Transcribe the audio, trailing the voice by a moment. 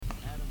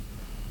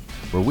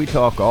where we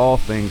talk all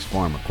things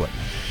farm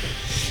equipment.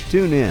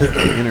 Tune in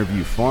to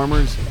interview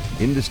farmers,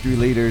 industry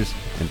leaders,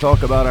 and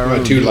talk about our own.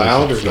 Am I too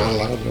loud or not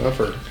loud enough?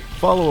 Or?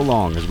 Follow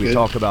along as we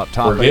talk about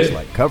topics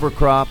like cover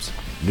crops,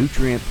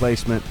 nutrient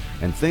placement,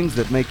 and things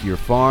that make your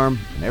farm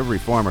and every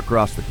farm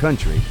across the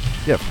country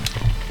different.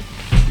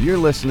 You're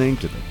listening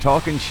to the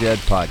Talkin' Shed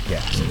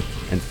podcast,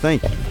 and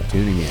thank you for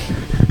tuning in.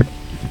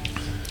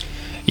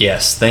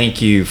 Yes,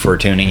 thank you for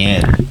tuning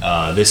in.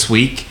 This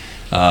week,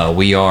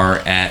 we are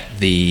at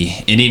the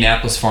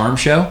Indianapolis Farm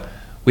Show.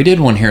 We did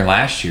one here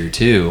last year,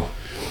 too.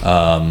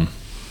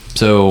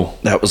 So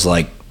that was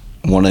like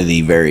one of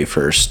the very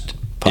first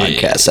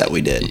podcasts that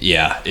we did.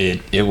 Yeah,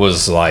 it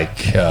was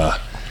like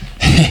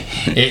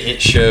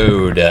it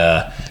showed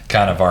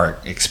kind of our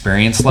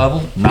experience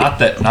level. Not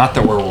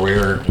that we're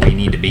where we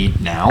need to be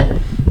now,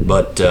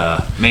 but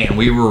man,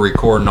 we were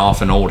recording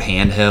off an old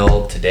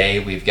handheld. Today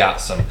we've got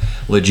some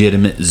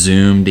legitimate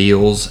Zoom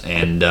deals,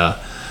 and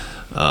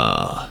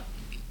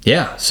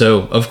yeah,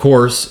 so of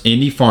course,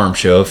 Indy Farm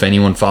Show. If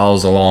anyone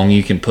follows along,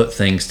 you can put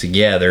things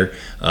together.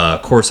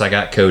 Of course, I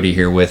got Cody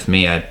here with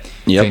me. I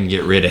couldn't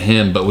get rid of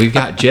him, but we've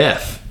got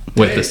Jeff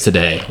with us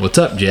today. What's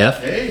up,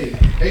 Jeff?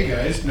 Hey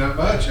guys, not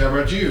much. How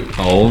about you?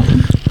 Oh,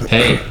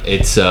 hey,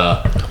 it's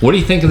what do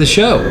you think of the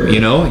show? You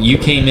know, you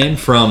came in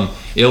from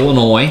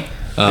Illinois.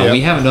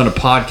 We haven't done a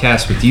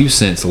podcast with you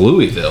since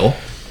Louisville.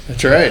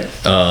 That's right.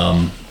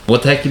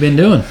 What the heck you been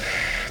doing?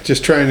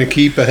 Just trying to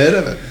keep ahead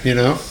of it, you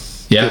know?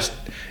 Yeah. Just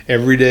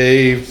every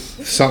day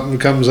something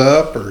comes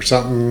up or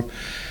something,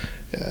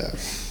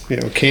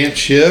 can't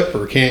ship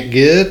or can't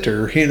get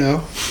or,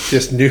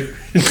 just new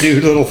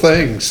little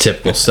things.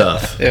 Typical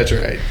stuff. That's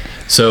right.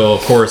 So,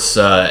 of course,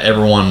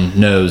 everyone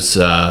knows,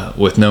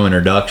 with no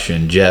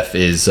introduction, Jeff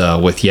is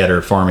with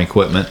Yetter Farm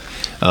Equipment.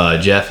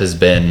 Jeff has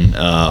been,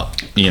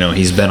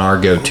 he's been our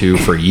go-to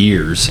for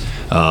years,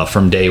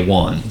 from day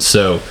one.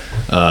 So,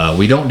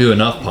 we don't do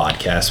enough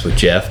podcasts with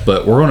Jeff,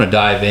 but we're going to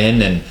dive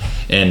in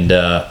and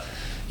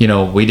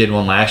we did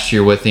one last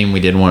year with him. We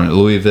did one at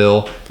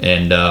Louisville,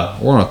 and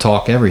we're going to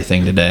talk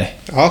everything today.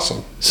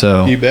 Awesome.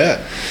 So you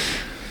bet.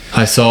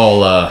 I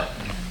saw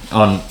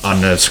on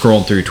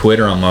scrolling through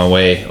Twitter on my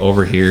way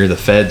over here, the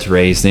Fed's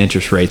raised the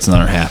interest rates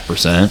another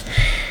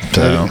 0.5%.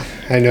 So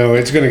I know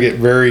it's going to get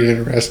very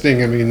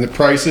interesting. I mean, the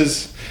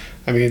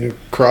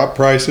crop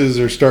prices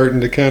are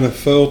starting to kind of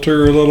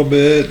filter a little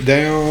bit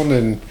down,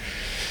 and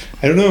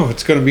I don't know.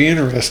 It's going to be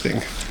interesting.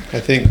 I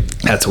think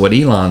that's what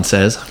Elon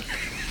says.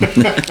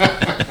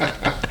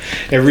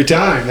 Every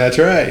time, that's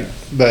right.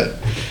 But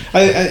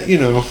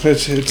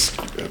it's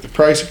the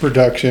price of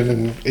production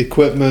and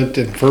equipment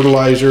and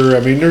fertilizer. I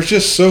mean, there's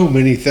just so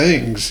many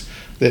things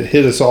that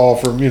hit us all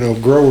from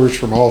growers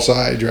from all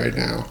sides right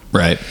now.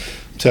 Right.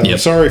 So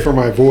sorry for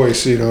my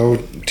voice.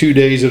 2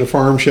 days at a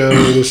farm show.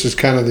 This is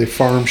kind of the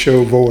farm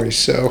show voice.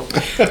 So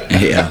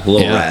a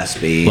little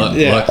raspy.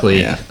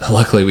 Luckily,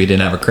 we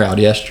didn't have a crowd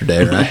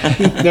yesterday, right?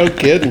 No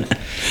kidding.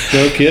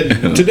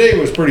 Today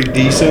was pretty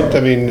decent.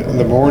 I mean,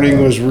 the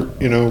morning was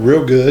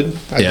real good.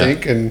 I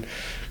think, and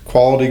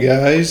quality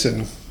guys,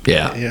 and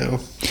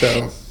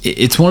so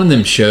it's one of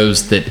them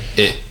shows that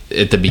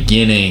at the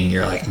beginning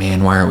you're like,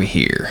 man, why are we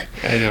here?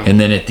 I know. And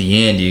then at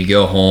the end you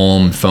go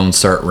home, phones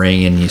start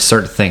ringing, you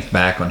start to think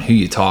back on who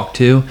you talked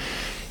to,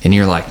 and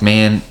you're like,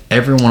 man,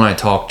 everyone I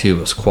talked to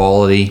was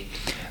quality.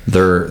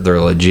 They're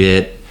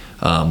legit.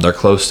 They're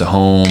close to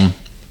home.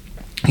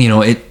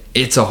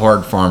 It's a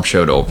hard farm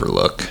show to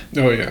overlook.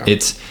 Oh yeah.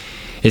 It's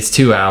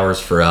 2 hours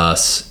for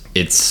us.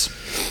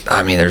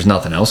 There's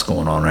nothing else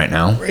going on right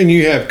now. And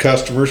you have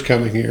customers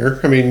coming here.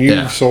 I mean,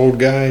 you've sold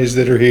guys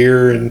that are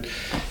here, and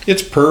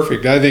it's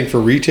perfect. I think for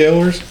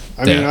retailers,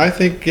 I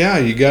think,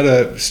 you got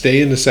to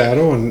stay in the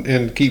saddle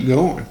and keep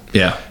going.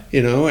 Yeah.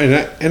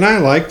 And I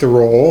like the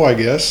role, I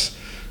guess,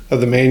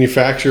 of the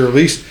manufacturer. At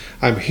least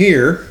I'm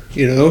here,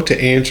 to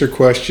answer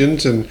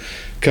questions and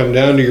come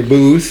down to your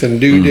booth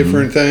and do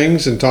different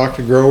things and talk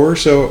to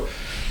growers. So,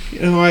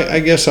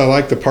 I guess I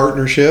like the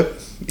partnership.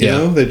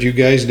 That you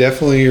guys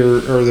definitely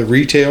are the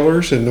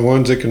retailers and the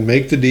ones that can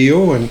make the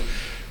deal, and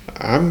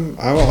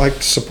I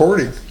like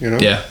supporting.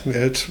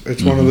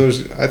 It's one of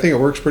those. I think it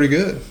works pretty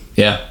good.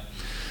 Yeah.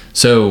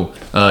 So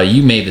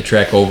you made the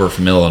trek over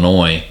from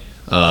Illinois.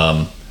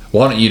 Why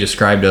don't you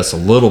describe to us a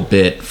little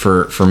bit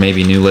for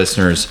maybe new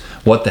listeners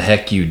what the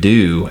heck you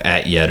do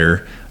at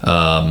Yetter,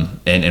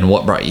 and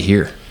what brought you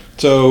here?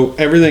 So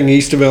everything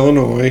east of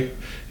Illinois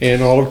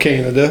and all of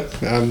Canada.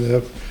 I'm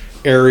the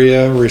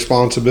area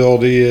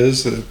responsibility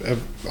is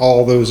of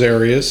all those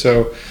areas,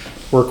 so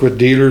work with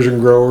dealers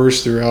and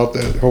growers throughout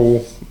that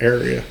whole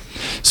area.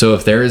 So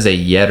if there is a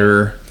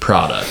Yetter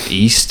product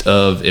east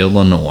of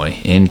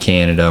Illinois in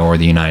Canada or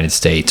the United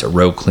States, a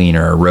row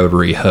cleaner, a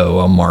rotary hoe,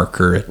 a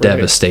marker, a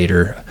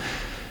Devastator,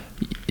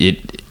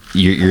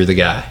 you're the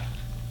guy.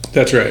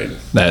 That's right.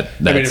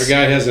 If a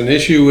guy has an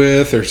issue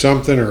with or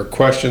something or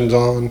questions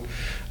on,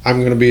 I'm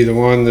going to be the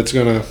one that's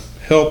going to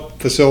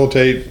help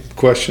facilitate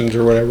questions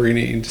or whatever he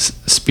needs.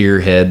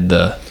 Spearhead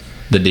the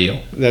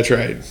deal. That's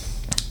right.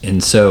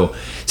 And so,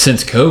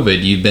 since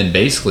COVID, you've been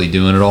basically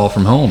doing it all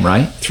from home,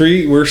 right?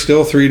 We're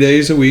still 3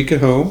 days a week at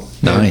home.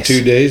 Nice. And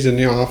 2 days in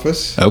the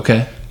office.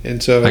 Okay.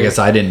 And so I guess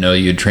I didn't know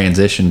you'd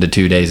transitioned to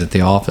 2 days at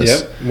the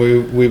office.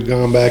 Yep. We've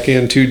gone back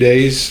in 2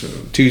 days,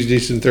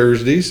 Tuesdays and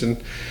Thursdays. And,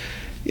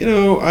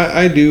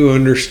 I do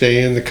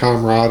understand the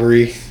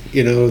camaraderie,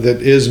 that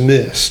is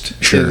missed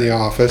Sure. in the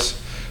office.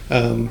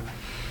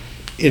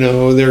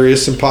 There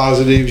is some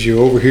positives. You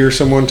overhear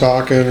someone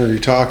talking, or you're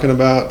talking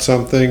about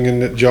something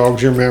and it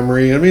jogs your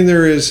memory. I mean,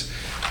 there is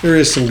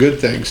some good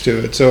things to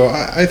it. So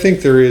I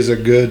think there is a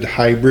good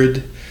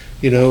hybrid,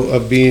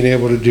 of being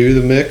able to do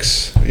the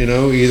mix,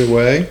 either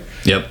way.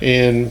 Yep.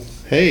 And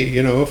hey,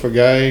 if a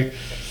guy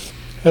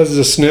has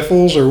the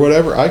sniffles or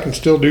whatever, I can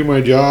still do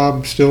my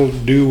job, still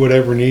do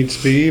whatever needs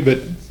to be, but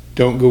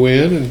don't go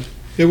in, and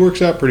it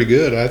works out pretty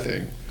good, I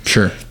think.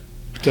 Sure.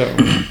 So,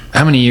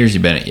 How many years you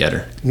been at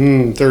Yetter?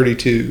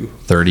 32.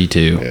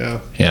 32. Yeah.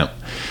 Yep.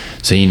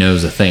 So he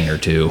knows a thing or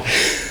two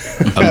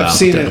about I've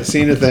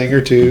seen a thing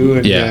or two,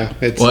 and Yeah.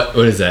 it's what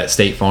is that?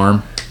 State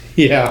Farm?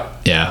 yeah.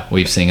 Yeah,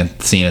 we've seen a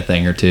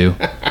thing or two.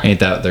 Ain't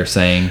that what they're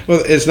saying?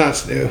 Well, it's not.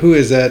 Who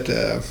is that?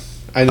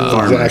 I know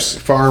Farmers.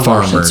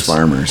 Farmers. It's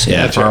farmers.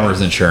 Yeah, That's Farmers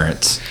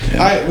Insurance.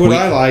 I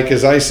like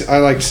is I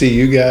like to see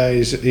you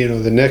guys,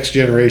 the next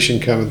generation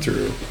coming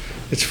through.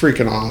 It's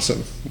freaking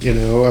awesome,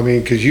 I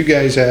mean, because you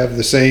guys have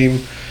the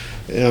same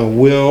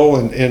will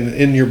and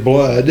in your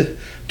blood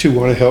to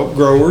want to help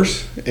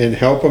growers and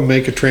help them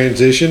make a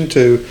transition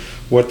to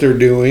what they're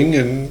doing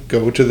and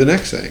go to the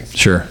next thing.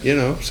 Sure.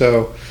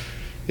 So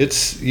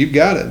you've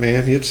got it,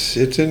 man. It's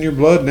in your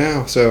blood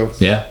now. So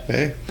Yeah.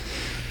 hey,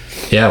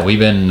 Yeah, we've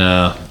been,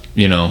 I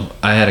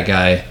had a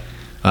guy,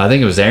 I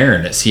think it was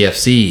Aaron at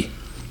CFC.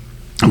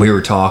 We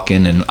were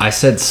talking, and I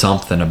said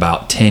something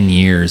about 10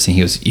 years, and he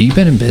goes, "You've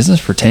been in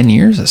business for 10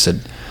 years?" I said,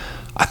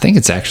 "I think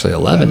it's actually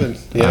 11.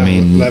 Yeah, I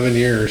mean, 11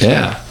 years.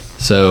 Yeah.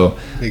 So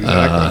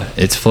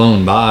Exactly. it's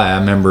flown by. I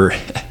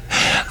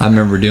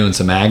remember doing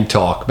some ag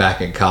talk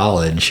back at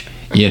college.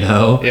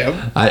 Yep.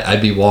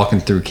 I'd be walking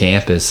through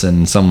campus,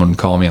 and someone would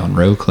call me on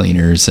row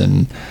cleaners,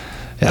 and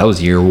that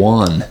was year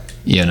one.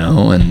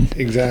 And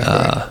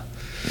Exactly.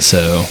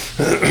 so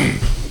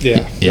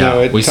Yeah.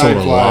 yeah, we sold time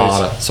a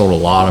flies.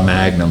 lot of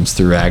Magnums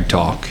through Ag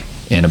Talk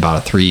in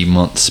about a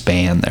 3-month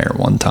span there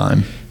one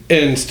time.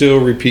 And still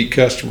repeat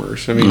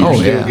customers. I mean, Oh, you're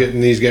still yeah. getting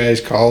these guys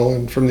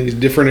calling from these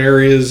different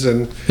areas,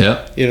 and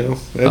Yep.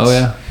 that's,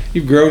 yeah.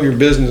 you've grown your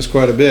business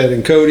quite a bit.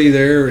 And Cody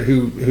there,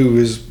 who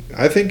is,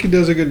 I think he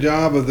does a good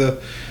job of the,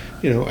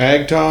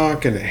 ag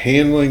talk and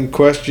handling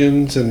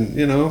questions and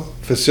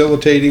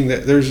facilitating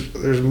that. There's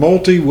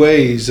multi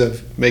ways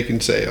of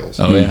making sales,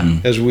 Oh yeah.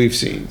 as we've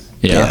seen.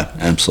 Yeah.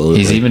 Absolutely.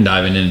 He's even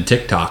diving into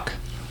TikTok.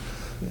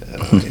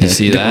 You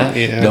see that?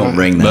 Yeah. Don't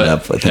bring that But-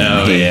 up with him.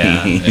 Oh,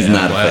 yeah. He's Yeah,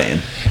 not well, a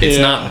fan. It's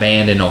Yeah. not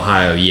banned in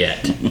Ohio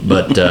yet,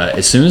 but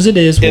as soon as it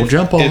is, we'll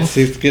jump off.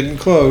 It's getting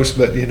close,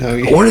 but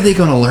What are they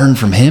going to learn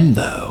from him,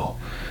 though?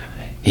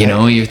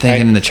 You're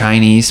thinking the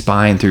Chinese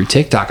spying through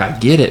TikTok. I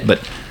get it, but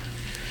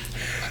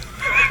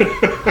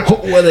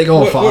what are they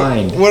going to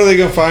find? What are they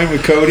going to find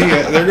with Cody?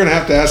 They're going to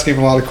have to ask him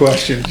a lot of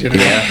questions.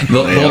 Yeah,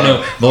 they'll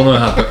know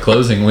how to put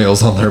closing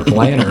wheels on their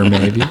planter,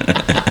 maybe.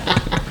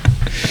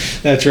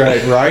 That's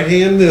right. Right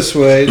hand this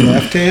way,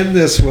 left hand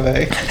this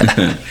way.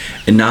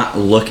 And not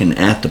looking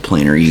at the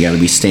planter. You got to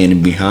be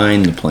standing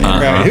behind the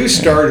planter. Right. Who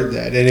started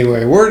that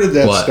anyway? Where did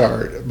that What?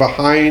 start?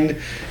 Behind.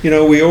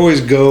 We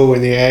always go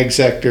in the ag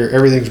sector.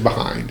 Everything's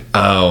behind.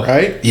 Oh,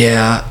 Right?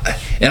 Yeah,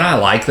 and I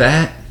like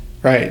that.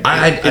 Right.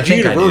 I It's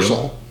think I do.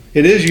 universal.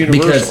 It is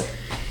universal. Because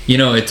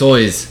it's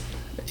always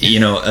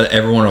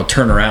everyone will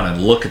turn around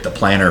and look at the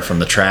planter from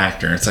the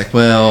tractor, and it's like,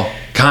 well,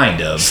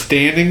 kind of.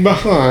 Standing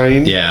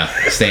behind. Yeah,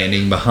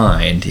 standing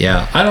behind.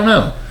 Yeah, I don't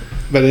know.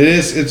 But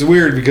it's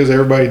weird because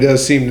everybody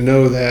does seem to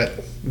know that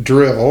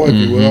drill, if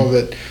you will,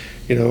 that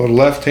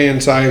left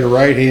hand side or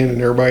right hand,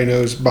 and everybody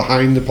knows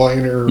behind the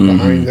planter or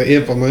behind the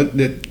implement.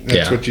 That's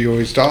Yeah. what you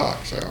always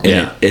talk. So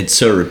Yeah. It's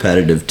so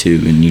repetitive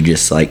too, and you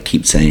just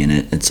keep saying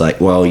it. It's like,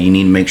 well, you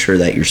need to make sure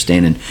that you're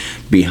standing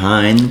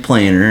behind the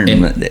planter,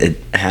 and it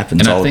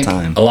happens And I all the think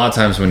time. a lot of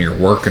times when you're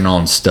working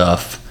on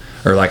stuff,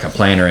 or like a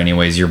planter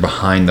anyways, you're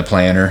behind the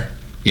planter,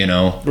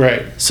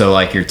 right. So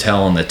you're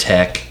telling the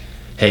tech,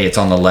 hey, it's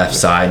on the left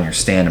side, and you're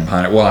standing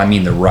behind it. Well, I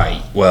mean the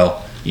right.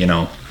 Well,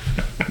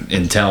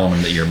 and telling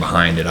them that you're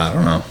behind it. I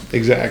don't know.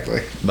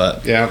 Exactly.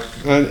 But Yeah.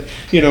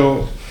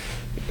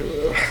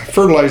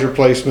 Fertilizer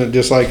placement,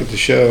 just like at the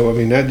show. I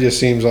mean, that just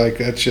seems like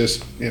that's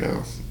just,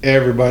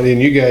 everybody.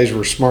 And you guys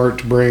were smart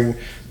to bring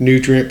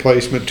nutrient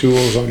placement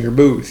tools on your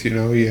booth. You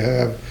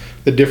have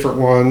the different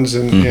ones,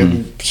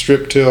 and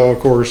strip till, of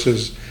course,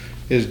 is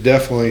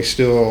definitely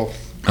still.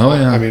 oh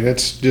yeah. I mean,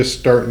 it's just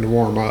starting to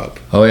warm up.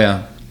 Oh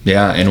yeah,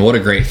 yeah, and what a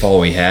great fall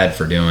we had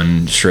for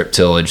doing strip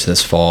tillage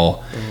this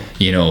fall.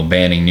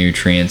 Banning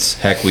nutrients.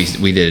 Heck,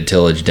 we did a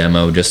tillage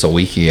demo just a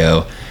week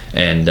ago,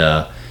 and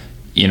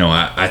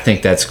I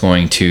think that's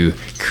going to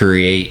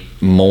create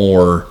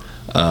more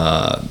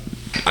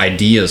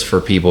ideas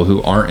for people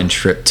who aren't in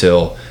strip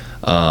till.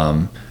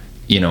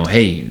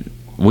 Hey,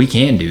 we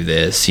can do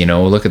this.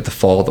 Look at the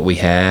fall that we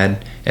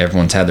had.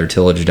 Everyone's had their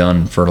tillage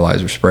done,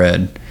 fertilizer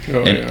spread.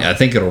 I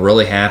think it'll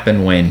really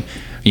happen when,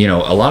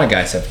 a lot of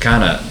guys have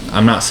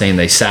I'm not saying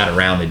they sat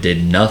around and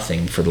did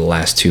nothing for the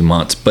last 2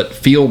 months, but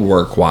field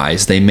work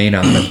wise, they may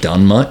not have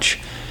done much,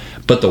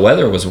 but the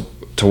weather was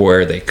to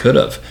where they could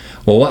have.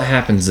 Well, what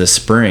happens this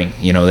spring?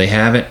 They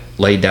haven't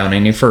laid down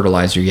any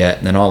fertilizer yet,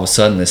 and then all of a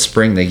sudden this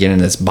spring they get in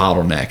this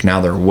bottleneck. Now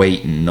they're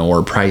waiting,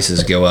 or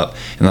prices go up,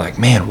 and they're like,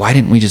 man, why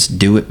didn't we just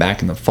do it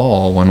back in the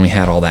fall when we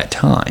had all that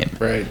time?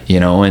 Right.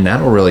 And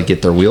that'll really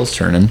get their wheels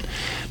turning.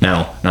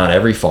 Now, not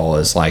every fall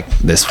is like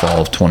this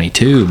fall of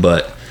 22,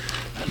 but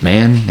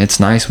man, it's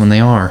nice when they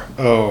are.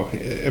 Oh,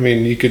 I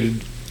mean, you could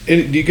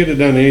have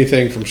done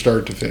anything from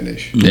start to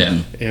finish.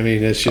 Yeah. I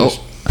mean, it's just,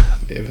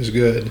 it was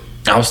good.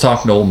 I was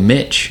talking to old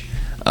Mitch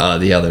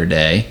the other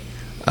day.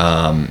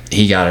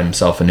 He got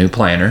himself a new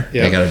planter.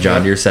 Yep. They got a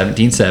John Deere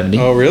 1770.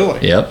 Oh,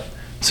 really? Yep.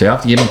 So you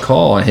have to give him a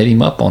call and hit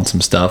him up on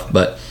some stuff.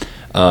 But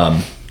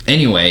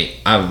anyway,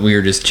 we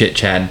were just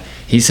chit-chatting.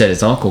 He said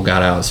his uncle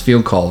got out his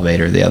field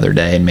cultivator the other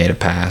day and made a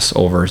pass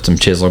over some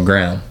chiseled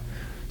ground.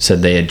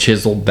 Said they had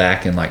chiseled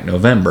back in like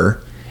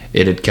November.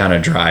 It had kind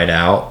of dried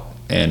out,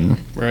 and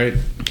right.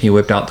 He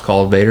whipped out the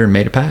cultivator and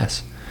made a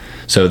pass.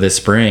 So this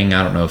spring,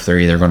 I don't know if they're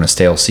either going to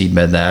stale seed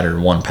bed that or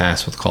one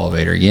pass with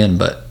cultivator again,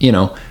 but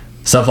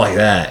stuff like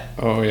that.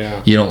 Oh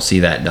yeah. You don't see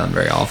that done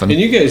very often. And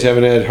you guys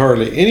haven't had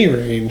hardly any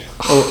rain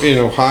in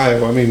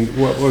Ohio. I mean,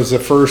 what was the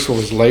first one?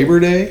 Was Labor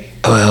Day?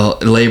 Well,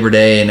 Labor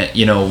Day,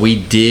 and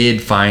we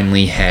did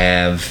finally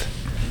have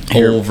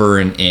over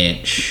an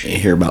inch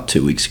here about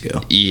 2 weeks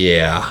ago.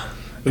 Yeah.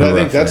 But I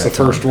think that's the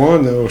first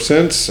one though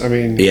since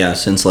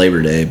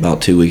Labor Day,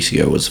 about 2 weeks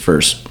ago was the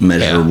first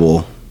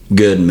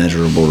good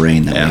measurable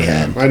rain that we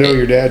had. I know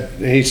your dad,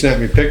 he snapped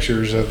me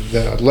pictures of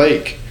the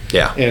lake.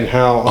 Yeah. And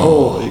how,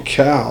 holy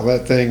cow,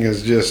 that thing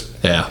is just,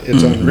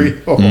 it's unreal.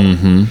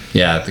 Mm-hmm.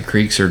 Yeah, the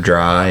creeks are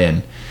dry,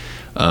 and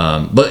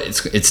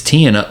but it's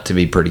teeing up to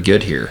be pretty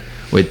good here.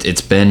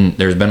 There's been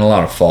a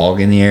lot of fog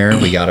in the air.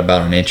 We got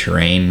about an inch of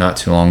rain not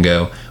too long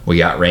ago. We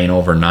got rain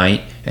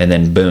overnight, and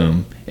then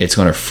boom, it's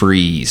going to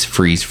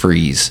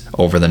freeze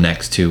over the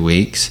next 2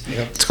 weeks.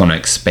 Yep. It's going to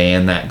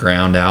expand that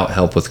ground out,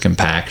 help with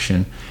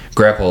compaction.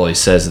 Grandpa always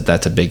says that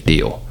that's a big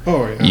deal.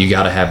 Oh, yeah. You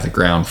got to have the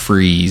ground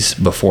freeze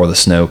before the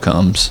snow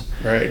comes.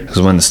 Right.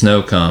 Because when the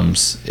snow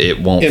comes,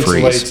 it won't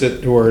insulates freeze.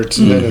 It where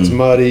then it's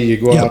muddy. You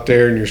go out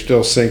there and you're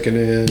still sinking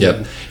in.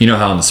 Yep. You know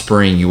how in the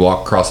spring you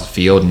walk across the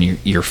field and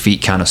your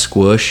feet kind of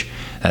squish?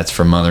 That's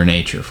from Mother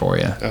Nature for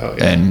you. Oh,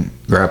 yeah. And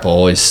Grandpa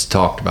always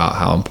talked about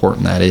how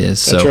important that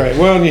is. That's right.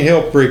 Well, and you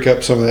help break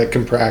up some of that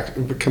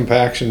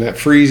compaction, that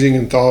freezing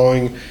and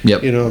thawing.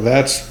 Yep.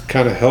 That's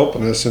kind of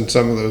helping us in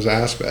some of those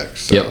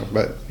aspects. So, Yep.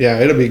 But yeah,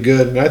 it'll be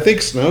good. And I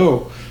think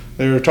snow,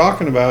 they were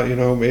talking about,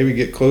 maybe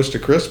get close to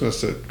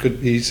Christmas. It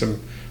could be some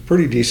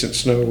pretty decent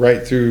snow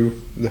right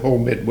through the whole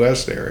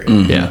Midwest area.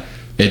 Yeah.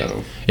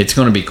 It's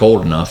going to be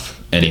cold enough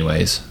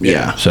anyways.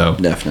 Yeah. So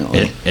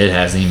definitely. It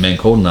hasn't even been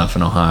cold enough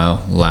in Ohio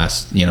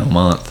last,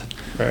 month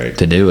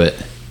to do it.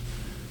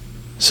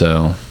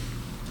 So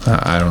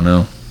I don't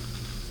know.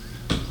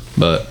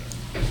 But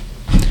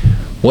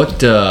what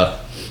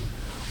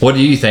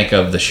do you think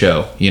of the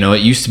show?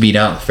 It used to be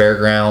down at the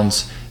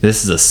fairgrounds.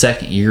 This is the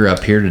second year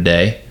up here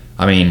today.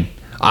 I mean,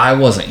 I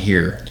wasn't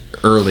here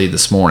early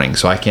this morning,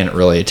 so I can't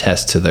really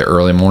attest to the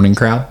early morning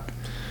crowd.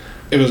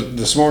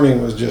 This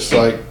morning was just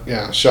like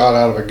shot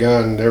out of a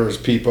gun. There was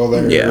people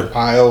there. Yeah. The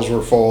piles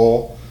were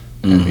full.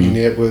 Mm-hmm. I mean,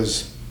 it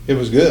was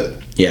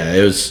good. Yeah,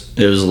 it was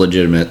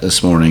legitimate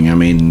this morning. I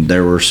mean,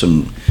 there were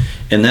some,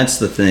 and that's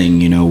the thing.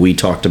 We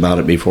talked about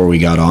it before we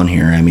got on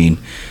here. I mean,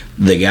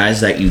 the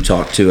guys that you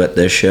talk to at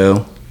this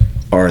show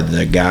are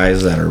the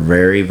guys that are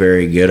very,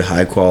 very good,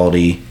 high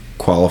quality,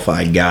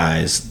 qualified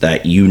guys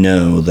that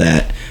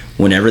that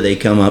whenever they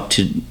come up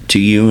to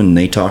you and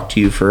they talk to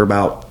you for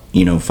about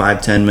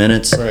 5-10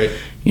 minutes, right?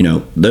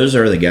 Those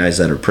are the guys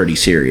that are pretty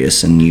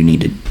serious and you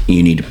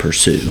need to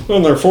pursue.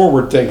 Well, they're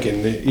forward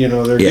thinking.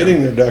 They're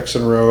getting their ducks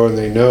in a row, and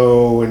they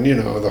know, and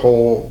the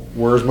whole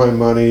where's my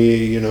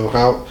money?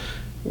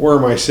 Where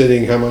am I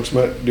sitting? How much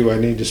money do I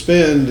need to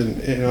spend?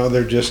 And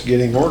they're just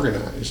getting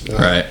organized,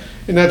 right?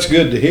 And that's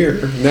good to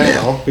hear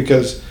now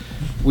because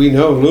we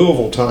know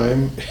Louisville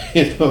time.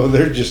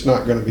 There's just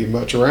not going to be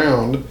much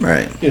around,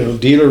 right?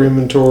 Dealer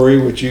inventory,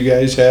 which you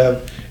guys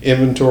have.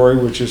 Inventory,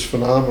 which is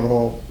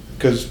phenomenal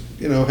because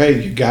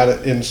hey, you got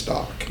it in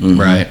stock. Mm-hmm.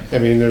 Right. I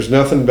mean, there's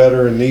nothing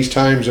better in these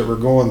times that we're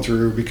going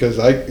through because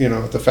at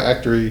the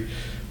factory,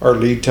 our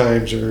lead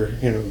times are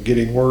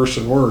getting worse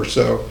and worse.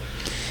 So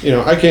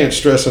I can't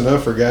stress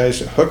enough for guys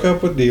to hook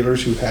up with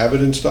dealers who have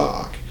it in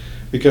stock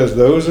because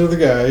those are the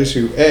guys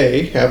who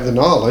have the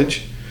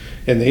knowledge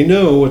and they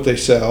know what they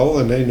sell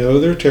and they know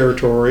their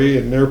territory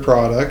and their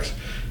products.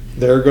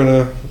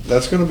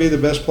 That's gonna be the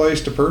best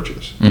place to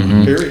purchase.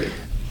 Mm-hmm. Period.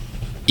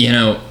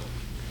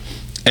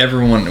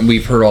 Everyone,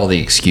 we've heard all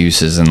the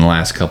excuses in the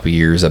last couple of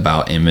years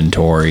about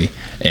inventory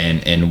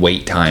and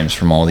wait times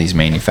from all these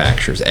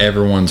manufacturers.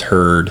 Everyone's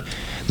heard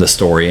the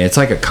story. It's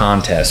like a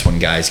contest when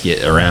guys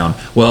get around.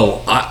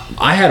 Well,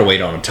 I had to wait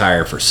on a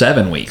tire for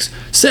 7 weeks.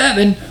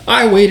 7?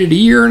 I waited a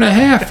year and a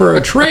half for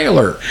a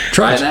trailer.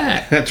 Try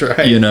that. That's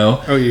right. You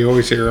know? Oh, you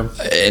always hear them.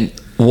 And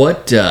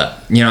what, I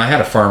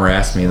had a farmer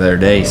ask me the other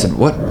day, he said,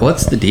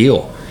 what's the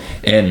deal?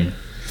 And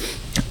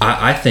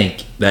I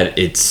think that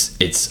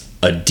it's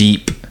a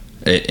deep,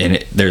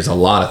 and there's a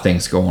lot of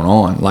things going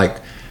on.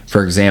 Like,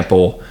 for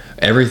example,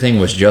 everything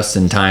was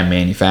just-in-time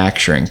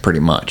manufacturing, pretty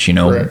much.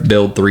 Correct.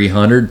 Build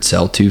 300,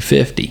 sell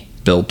 250.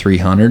 Build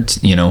 300,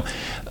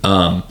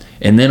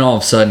 and then all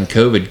of a sudden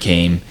COVID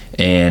came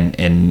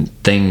and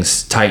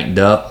things tightened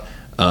up.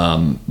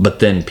 But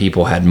then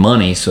people had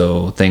money,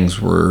 so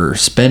things were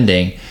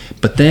spending.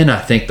 But then I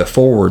think the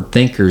forward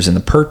thinkers and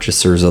the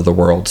purchasers of the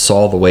world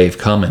saw the wave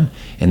coming,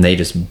 and they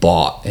just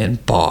bought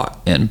and bought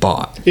and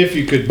bought. If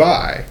you could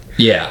buy.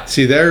 Yeah.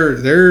 See,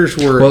 there's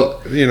where,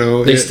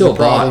 they still the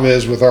problem bought.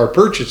 is with our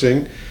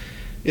purchasing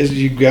is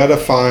you've got to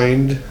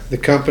find the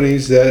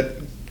companies that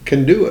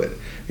can do it.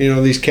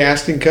 These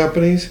casting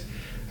companies,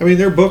 I mean,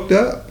 they're booked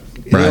up.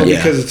 Right.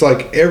 Because it's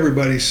like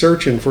everybody's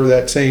searching for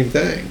that same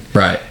thing.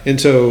 Right. And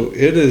so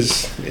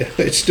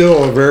it's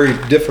still a very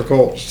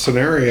difficult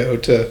scenario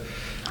to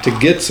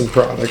get some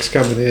products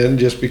coming in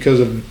just because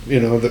of,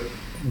 the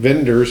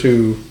vendors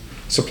who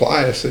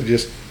supply us.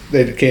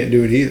 They can't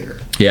do it either.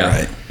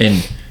 Yeah.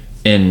 Right.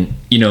 And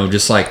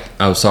just like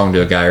I was talking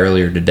to a guy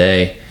earlier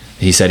today,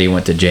 he said he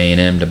went to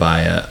J&M to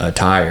buy a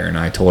tire, and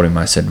I told him,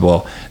 I said,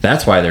 well,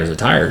 that's why there's a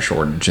tire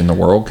shortage in the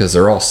world, because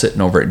they're all sitting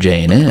over at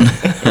J&M.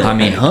 I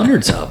mean,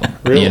 hundreds of them,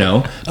 Really?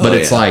 But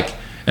it's like,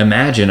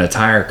 imagine a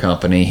tire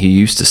company who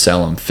used to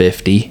sell them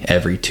 50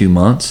 every 2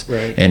 months,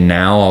 right, and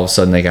now all of a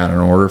sudden they got an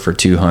order for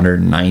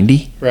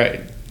 290. Right.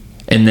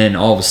 And then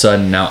all of a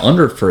sudden now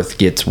Underfirth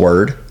gets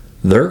word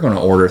they're going to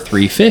order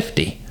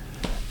 350.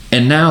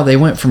 And now they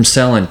went from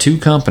selling 2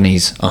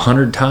 companies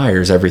 100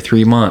 tires every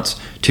 3 months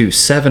to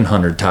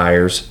 700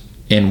 tires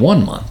in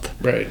 1 month.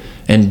 Right.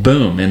 And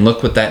boom, and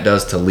look what that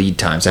does to lead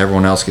times.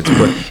 Everyone else gets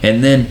word.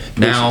 And then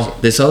now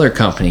this other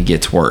company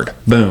gets word.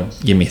 Boom,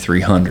 give me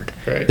 300.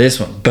 Right. This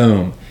one,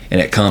 boom, and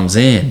it comes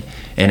in,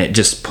 and it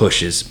just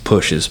pushes.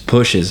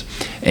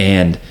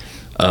 And,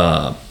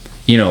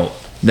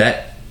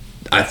 that...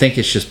 I think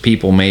it's just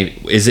people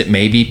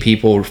maybe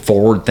people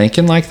forward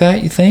thinking like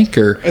that, you think?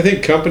 Or I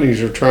think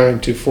companies are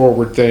trying to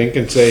forward think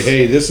and say,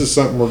 hey, this is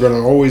something we're going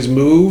to always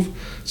move,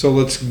 so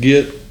let's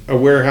get a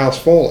warehouse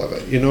full of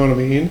it. You know what I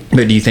mean?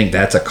 But do you think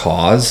that's a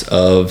cause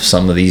of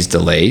some of these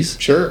delays?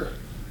 Sure.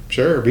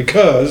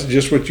 Because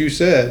just what you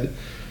said,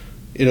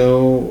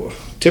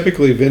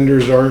 typically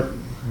vendors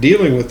aren't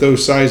dealing with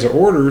those size of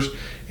orders,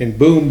 and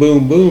boom,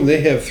 boom, boom,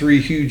 they have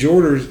 3 huge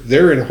orders.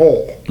 They're in a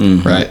hole.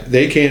 Mm-hmm. Right.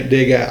 They can't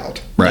dig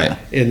out. Right.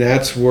 And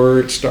that's where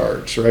it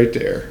starts, right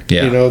there.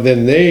 Yeah.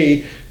 Then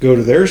they go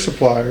to their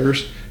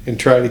suppliers and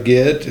try to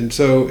get, and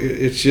so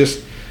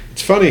it's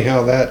funny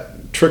how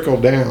that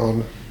trickle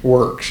down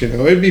works.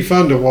 It'd be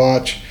fun to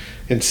watch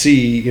and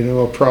see,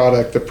 a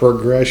product, the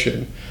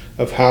progression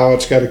of how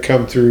it's got to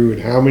come through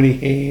and how many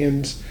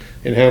hands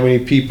and how many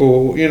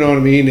people, you know what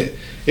I mean?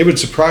 It would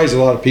surprise a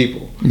lot of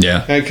people.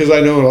 Yeah. Because I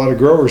know a lot of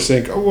growers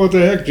think, oh, what the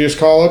heck, just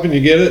call up and you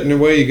get it and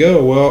away you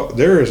go. Well,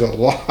 there is a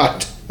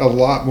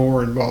lot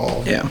more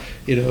involved,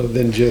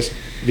 than just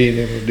being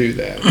able to do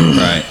that.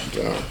 Right.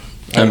 So,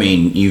 I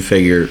mean, you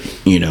figure,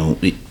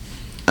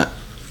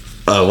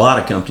 a lot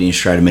of companies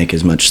try to make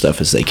as much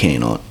stuff as they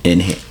can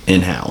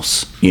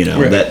in-house.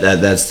 Right.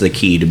 That's the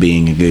key to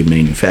being a good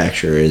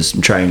manufacturer, is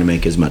trying to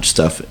make as much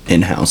stuff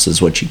in-house as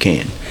what you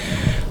can.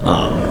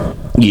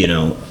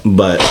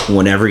 But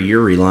whenever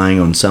you're relying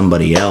on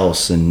somebody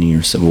else and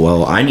you're saying,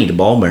 well, I need a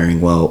ball bearing.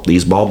 Well,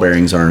 these ball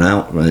bearings aren't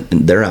out.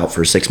 They're out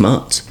for 6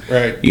 months.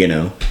 Right.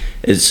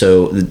 And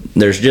so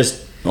there's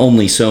just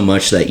only so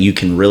much that you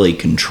can really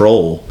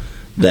control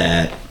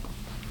that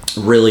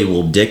really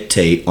will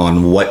dictate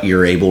on what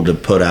you're able to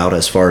put out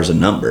as far as a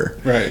number.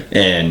 Right.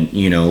 And,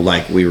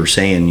 like we were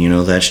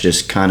saying, that's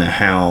just kind of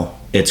how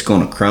it's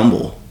going to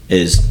crumble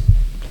is,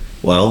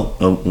 well,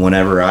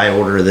 whenever I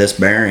order this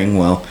bearing,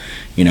 well,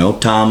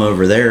 Tom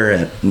over there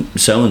at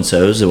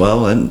so-and-so's,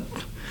 well, and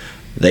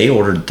they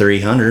ordered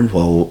 300.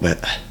 Well,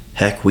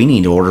 heck, we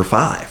need to order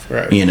 5.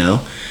 Right.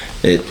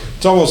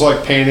 It's almost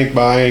like panic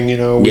buying.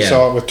 We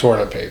saw it with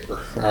toilet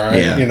paper. All right.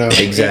 Yeah.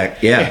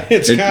 Exactly. Yeah.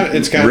 It's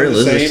kind of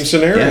the same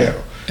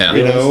scenario.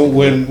 Yeah.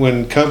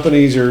 When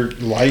companies are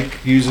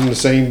like using the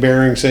same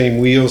bearing, same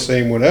wheel,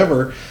 same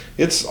whatever,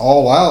 it's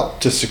all out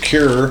to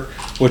secure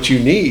what you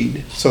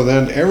need. So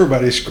then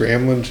everybody's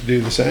scrambling to do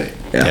the same.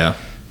 Yeah.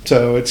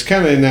 So it's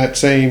kind of in that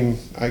same,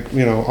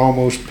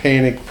 almost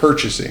panic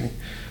purchasing,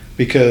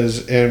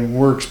 and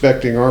we're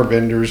expecting our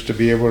vendors to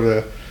be able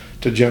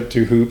to jump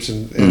through hoops,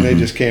 and they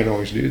just can't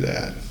always do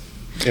that.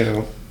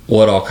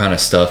 What all kind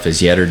of stuff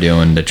is Yetter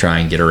doing to try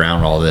and get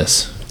around all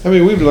this? I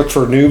mean, we look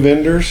for new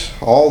vendors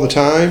all the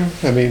time.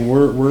 I mean,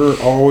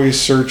 we're always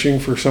searching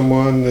for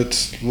someone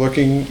that's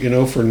looking,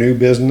 for new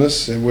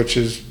business, which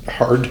is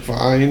hard to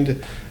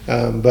find.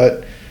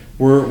 But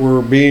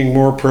we're being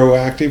more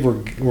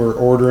proactive. We're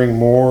ordering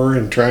more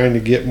and trying to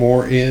get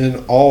more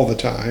in all the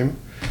time.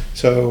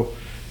 So,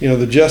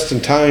 the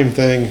just-in-time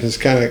thing has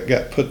kind of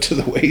got put to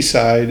the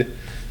wayside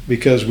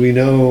because we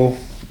know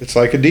it's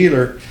like a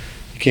dealer.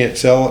 You can't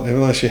sell it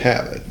unless you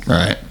have it.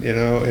 Right.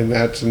 And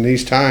that's in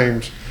these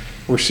times,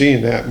 we're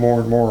seeing that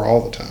more and more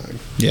all the time.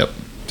 Yep.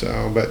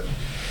 So, but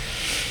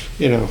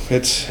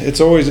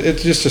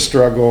it's just a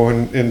struggle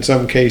in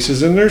some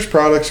cases, and there's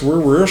products we're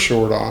real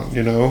short on.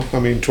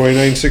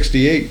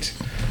 2968.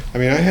 I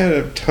had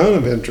a ton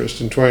of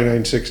interest in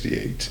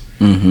 2968.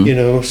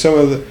 Mm-hmm. Some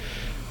of the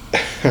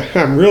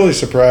I'm really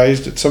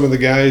surprised at some of the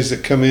guys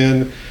that come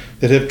in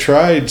that have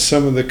tried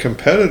some of the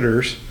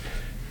competitors,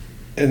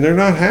 and they're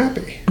not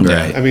happy.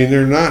 Right.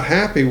 They're not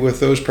happy with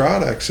those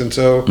products, and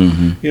so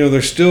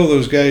there's still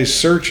those guys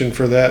searching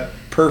for that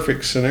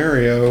perfect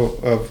scenario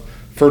of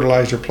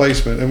fertilizer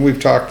placement. And we've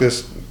talked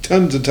this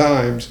tons of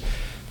times.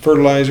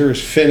 Fertilizer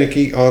is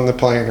finicky on the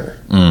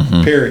planter.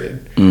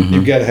 Period.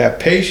 You've got to have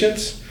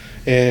patience,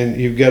 and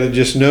you've got to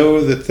just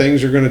know that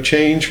things are going to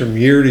change from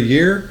year to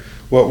year.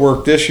 What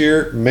worked this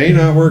year may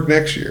not work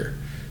next year,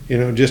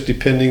 just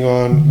depending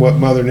on what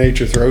Mother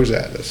Nature throws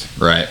at us.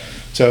 Right.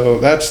 So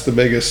that's the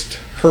biggest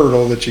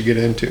hurdle that you get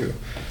into.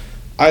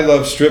 I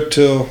love strip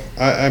till.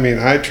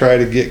 I try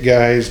to get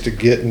guys to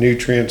get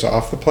nutrients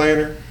off the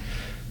planter.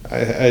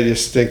 I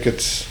just think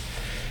it's,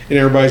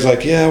 everybody's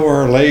like, yeah,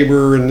 we're our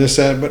labor and this,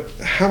 that, but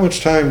how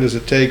much time does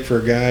it take for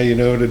a guy,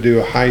 to do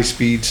a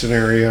high-speed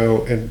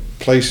scenario and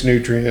place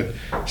nutrient,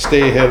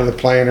 stay ahead of the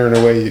planter, and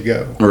away you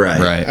go?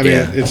 Right.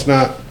 It's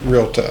not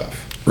real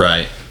tough.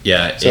 Right.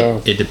 Yeah.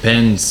 So- It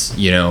depends,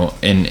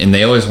 and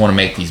they always want to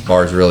make these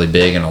bars really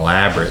big and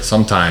elaborate.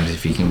 Sometimes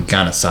if you can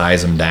kind of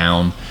size them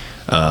down,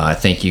 I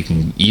think you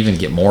can even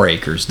get more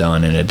acres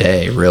done in a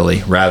day,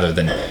 really, rather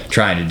than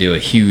trying to do a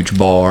huge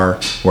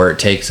bar where it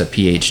takes a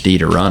PhD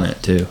to run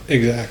it, too.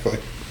 Exactly.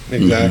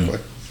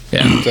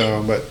 Yeah.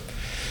 So, but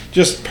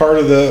just part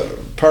of the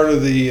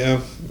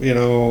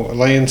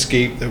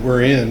landscape that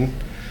we're in,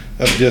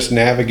 of just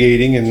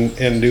navigating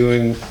and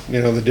doing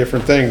the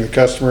different thing. The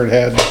customer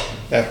had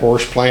that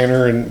horse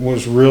planter and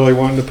was really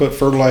wanting to put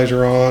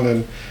fertilizer on,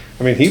 and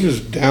he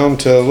was down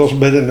to a little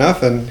bit of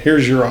nothing.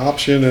 Here's your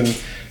option,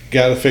 and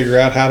got to figure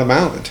out how to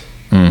mount it.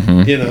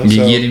 You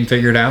get him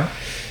figured out?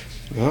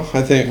 Well,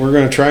 I think we're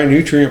going to try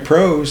Nutrient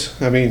Pros.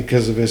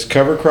 Because of his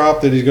cover crop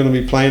that he's going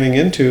to be planting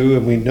into,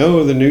 and we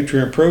know the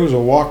Nutrient Pros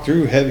will walk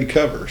through heavy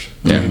covers.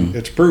 Yeah.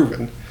 It's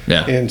proven.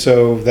 Yeah. And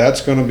so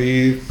that's going to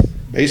be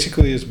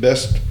basically his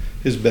best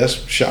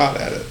shot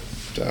at it.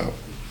 So,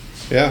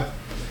 yeah.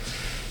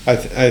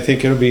 I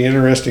think it'll be an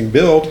interesting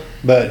build,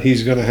 but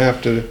he's going to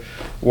have to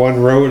one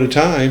row at a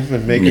time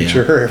and making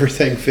sure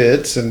everything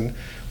fits, and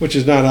which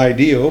is not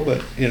ideal,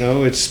 but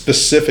it's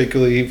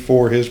specifically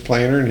for his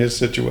planter and his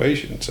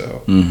situation.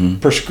 So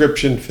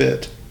prescription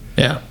fit.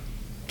 Yeah.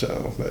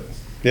 So, but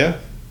yeah.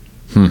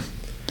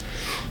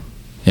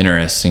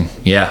 Interesting.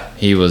 Yeah,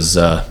 he was.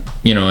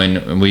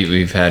 And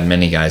we've had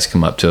many guys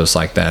come up to us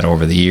like that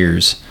over the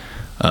years.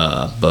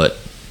 But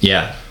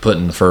yeah,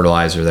 putting the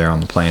fertilizer there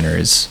on the planter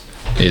is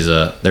there's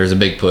a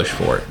big push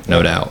for it,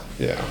 no doubt.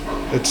 Yeah,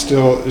 it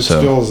still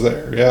is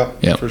there.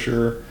 Yeah, for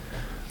sure.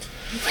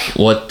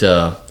 What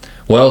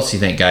else do you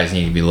think guys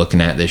need to be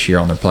looking at this year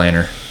on their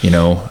planter?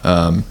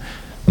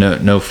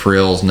 No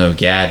frills, no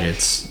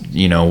gadgets.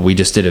 We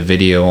just did a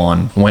video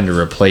on when to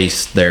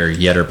replace their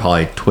Yetter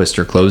Poly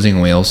Twister closing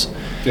wheels.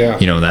 Yeah.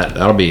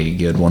 That'll be a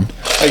good one.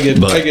 I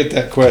get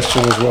that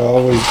question as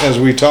well. As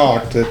we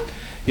talked, that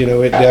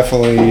it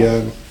definitely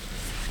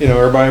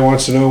everybody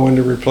wants to know when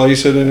to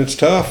replace it, and it's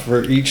tough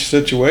for each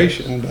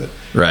situation. But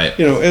right.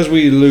 As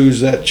we lose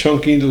that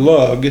chunky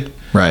lug,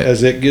 right,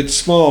 as it gets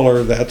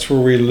smaller, that's where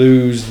we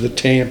lose the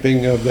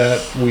tamping of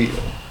that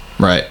wheel.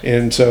 Right.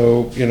 And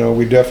so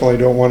we definitely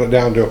don't want it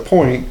down to a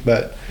point,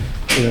 but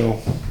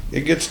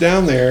it gets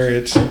down there.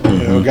 It's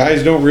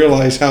guys don't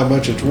realize how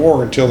much it's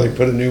wore until they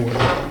put a new one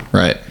on.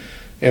 Right.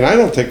 And I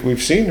don't think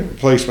we've seen a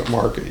replacement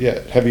market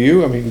yet. Have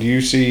you? Do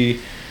you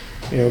see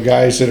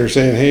guys that are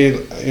saying, hey,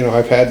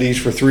 I've had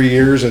these for 3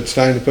 years, it's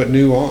time to put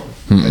new on?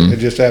 I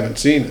just haven't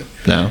seen it.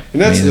 No.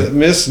 And that's the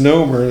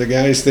misnomer. The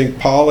guys think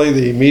poly,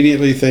 they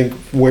immediately think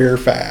wear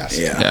fast.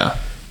 Yeah.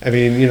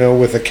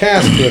 With a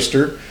cast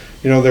twister,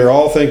 they're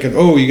all thinking,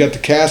 oh, you got the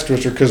cast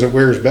twister because it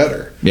wears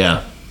better.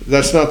 Yeah.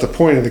 That's not the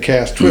point of the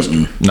cast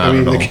twister. Not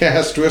at all. The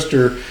cast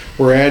twister,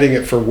 we're adding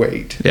it for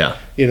weight. Yeah.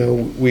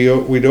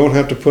 We don't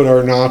have to put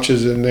our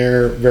notches in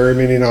there, very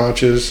many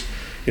notches.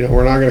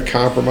 We're not going to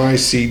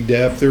compromise seed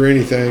depth or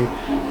anything.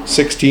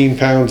 16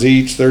 pounds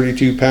each,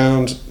 32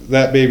 pounds,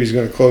 that baby's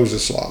going to close the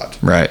slot.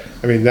 Right.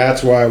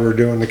 That's why we're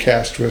doing the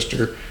cast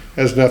twister. It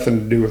has nothing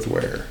to do with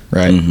wear.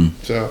 Right.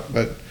 So,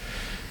 but,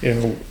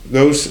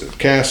 those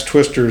cast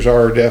twisters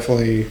are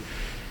definitely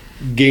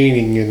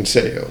gaining in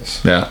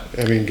sales. Yeah.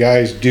 I mean,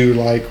 guys do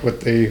like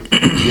what they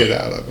get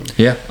out of them.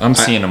 Yeah, I'm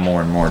seeing them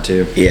more and more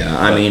too. Yeah,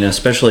 I mean,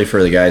 especially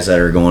for the guys that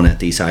are going at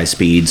these high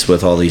speeds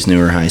with all these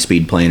newer high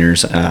speed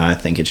planers, I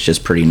think it's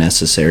just pretty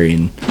necessary,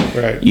 and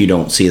Right. you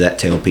don't see that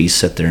tailpiece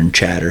sit there and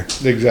chatter.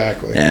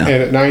 Exactly. Yeah.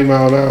 And at 9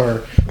 mile an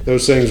hour,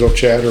 those things will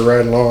chatter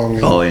right along.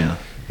 And, Oh yeah,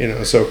 You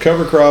know, so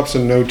cover crops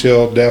and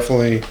no-till,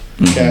 definitely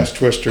cast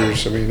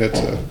twisters. I mean, that's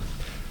a,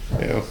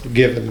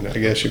 given, I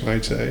guess you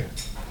might say.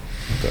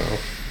 So,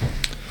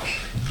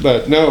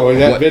 but no,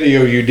 that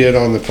video you did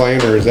on the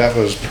planers, that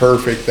was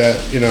perfect. That,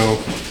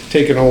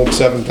 take an old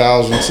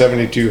 7,000,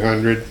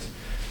 7,200.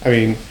 I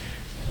mean,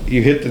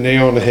 you hit the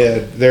nail on the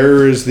head.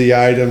 There is the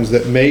items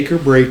that make or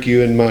break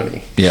you in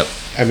money. Yep.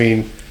 I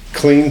mean,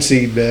 clean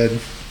seed bed.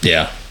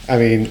 Yeah. I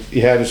mean,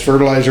 you had his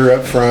fertilizer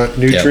up front,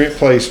 nutrient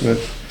placement,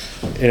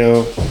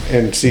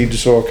 and seed to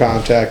soil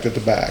contact at the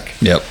back.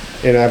 Yep.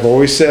 And I've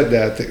always said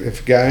that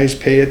if guys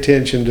pay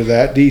attention to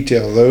that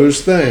detail,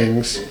 those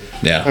things,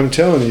 Yeah. I'm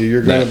telling you,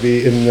 you're going to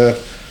be in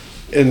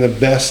the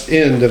best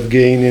end of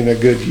gaining a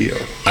good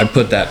yield. I'd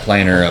put that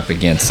planner up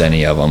against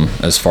any of them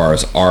as far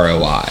as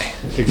ROI.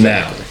 Exactly.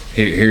 Now,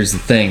 here's the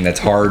thing that's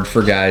hard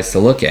for guys to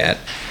look at.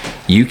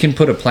 You can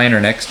put a planner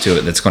next to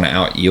it that's going to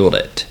out yield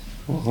it.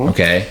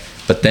 Okay?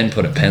 But then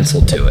put a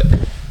pencil to it.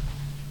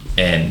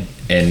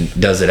 And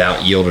does it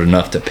out yield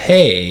enough to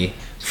pay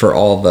for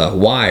all the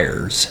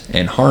wires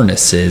and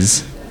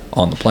harnesses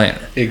on the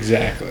planner?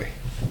 Exactly.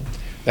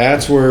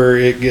 That's where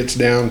it gets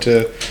down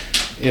to,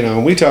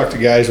 we talk to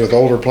guys with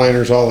older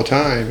planters all the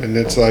time, and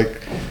it's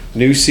like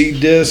new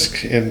seed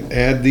disc and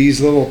add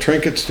these little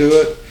trinkets to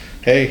it.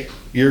 Hey,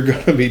 you're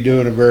going to be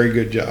doing a very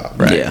good job.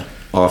 Right. yeah,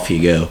 off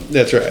you go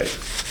That's right.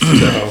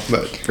 So,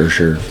 but for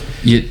sure.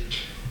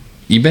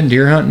 You been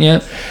deer hunting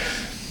yet?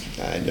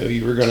 I knew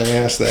you were going to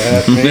ask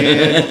that,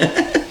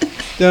 man.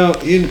 No,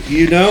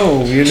 you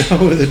know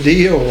the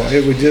deal.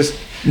 It would just.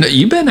 No,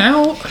 you been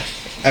out?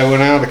 I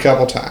went out a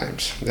couple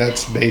times.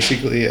 That's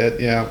basically it.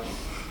 Yeah,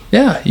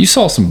 Yeah, you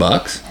saw some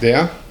bucks.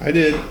 yeah, I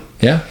did.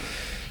 Yeah.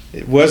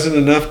 It wasn't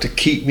enough to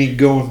keep me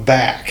going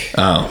back.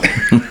 Oh.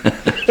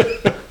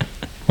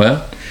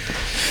 Well,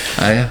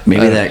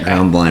 Maybe that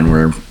ground blind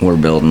we're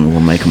building will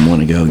make them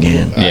want to go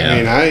again.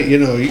 Yeah. I mean,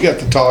 you got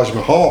the Taj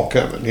Mahal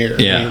coming here.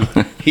 Yeah.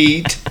 I mean,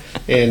 heat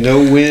and no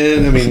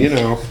wind. I mean,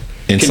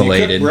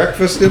 Insulated. Can you cook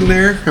breakfast in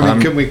there? I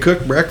mean, can we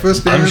cook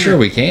breakfast? I'm sure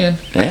we can.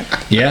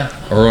 Yeah.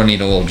 Yeah. Or we'll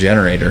need a little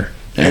generator.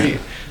 There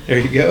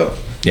you go.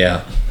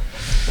 Yeah.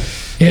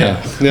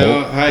 Yeah.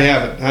 No, I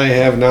haven't. I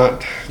have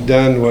not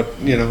done what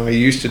I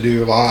used to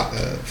do a lot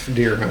of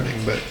deer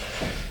hunting, but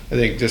I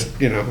think just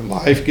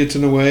life gets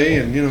in the way,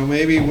 and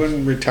maybe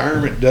when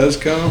retirement does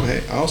come,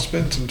 hey, I'll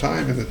spend some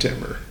time in the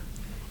timber.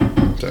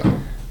 So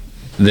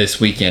This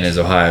weekend is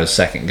Ohio's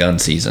second gun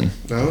season.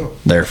 no,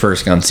 Their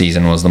first gun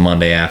season was the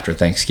Monday after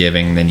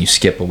Thanksgiving. Then you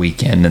skip a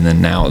weekend, and then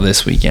now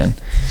this weekend.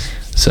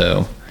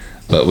 So,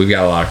 but we've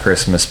got a lot of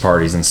Christmas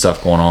parties and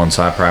stuff going on,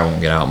 so I probably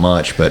won't get out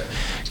much. But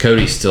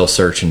Cody's still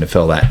searching to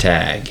fill that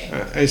tag.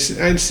 I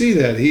see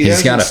that he He's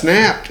hasn't got a-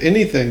 snapped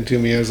anything to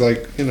me. I was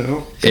like,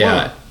 come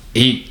Yeah, on.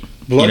 he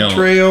Blood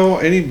trail,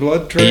 any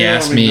blood trail? He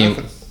asked I mean, me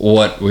nothing.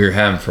 what we were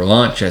having for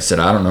lunch. I said,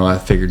 I don't know. I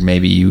figured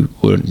maybe you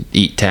would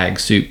eat tag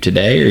soup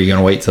today, or are you going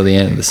to wait till the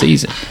end of the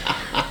season?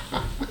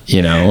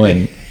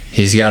 And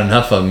he's got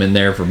enough of them in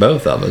there for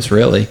both of us,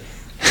 really.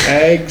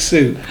 Egg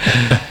soup.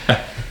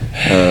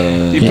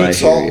 You I put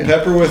salt hear and ya.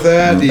 pepper with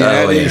that? Do you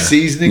add any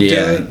seasoning yeah,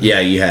 to it? Yeah,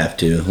 you have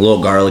to. A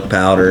little garlic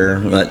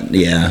powder,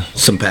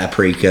 some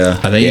paprika.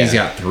 I think yeah. he's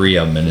got 3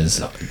 of them in his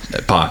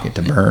pocket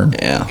to burn.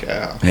 Yeah.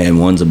 Cow. And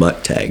one's a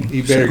buck tag.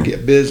 You better so,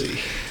 get busy.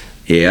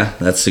 Yeah,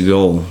 that's the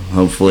goal.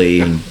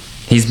 Hopefully.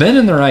 He's been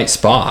in the right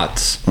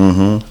spots,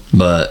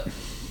 but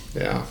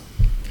Yeah.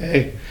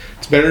 Hey,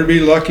 it's better to be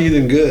lucky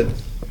than good.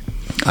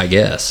 I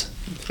guess.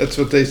 That's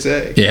what they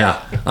say.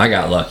 Yeah, I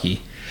got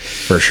lucky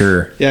for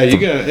sure. Yeah,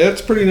 that's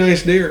a pretty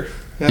nice deer.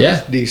 That Yeah.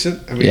 was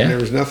decent. I mean, Yeah. there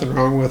was nothing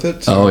wrong with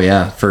it. So. Oh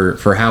yeah,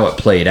 for how it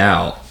played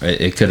out,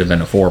 it could have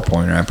been a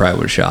 4-pointer. I probably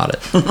would have shot it.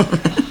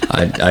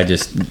 I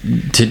just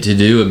to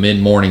do a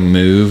mid morning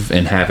move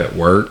and have it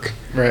work.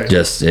 Right.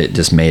 It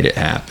just made it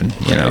happen.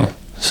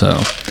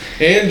 So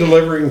And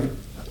delivering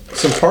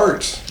some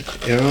parts.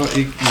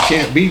 You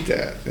can't beat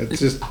that. It's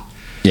just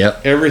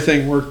yep,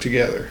 everything worked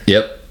together.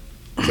 yep,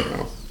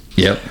 So.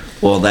 yep.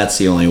 Well, that's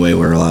the only way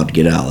we're allowed to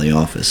get out of the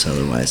office.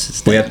 Otherwise,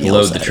 it's We have to load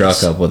yells the at truck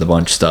us. up with a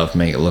bunch of stuff,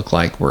 make it look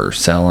like we're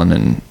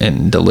selling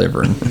and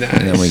delivering, and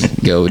then we Nice.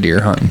 go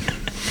deer hunting.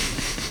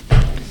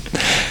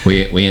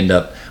 We end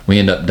up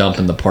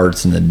dumping the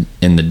parts in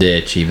the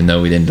ditch, even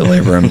though we didn't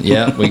deliver them.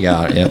 Yeah, we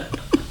got it. Yep,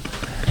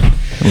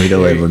 we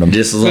delivered them.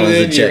 Just as So long as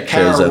then the you check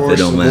shows power up, wash it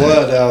don't the matter.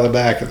 blood out of the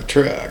back of the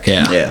truck.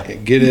 Yeah, Yeah.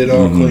 And get it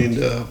all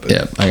cleaned up.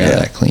 yep. I got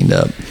that cleaned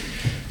up.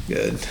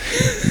 Good.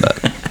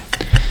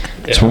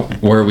 So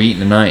where are we eating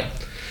tonight?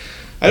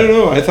 I don't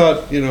know. I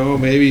thought,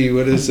 maybe,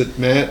 what is it,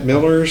 Matt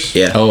Miller's?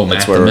 Yeah. Oh,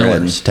 that's Matt where the we're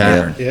Miller's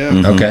heading.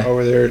 Tavern. Yeah. Okay.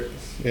 Over there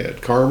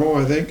at Carmel,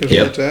 I think, is Yep.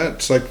 where it's at.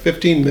 It's like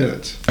 15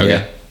 minutes.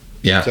 Okay.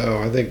 Yeah.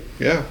 So I think,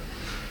 yeah.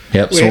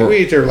 Yep. We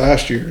ate there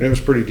last year, and it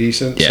was pretty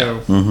decent.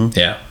 Yeah.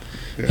 So.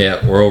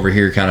 Yeah, we're over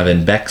here kind of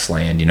in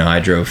Becksland. You know,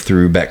 I drove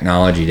through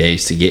Becknology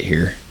days to get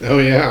here. Oh,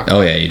 yeah. Oh,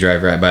 yeah, you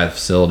drive right by the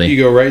facility.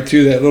 You go right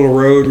through that little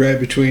road right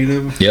between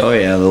them. Yep. Oh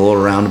yeah, the little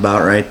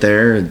roundabout right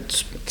there.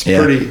 It's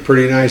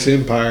pretty nice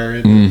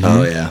empire.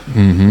 Oh yeah.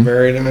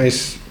 Very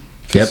nice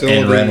Yep, facility.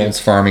 and Reynolds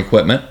Farm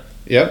Equipment.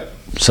 Yep.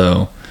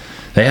 So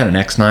they had an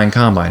X9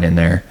 combine in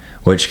there,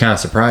 which kind of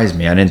surprised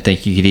me. I didn't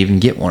think you could even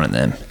get one of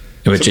them.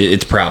 Which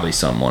it's probably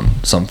some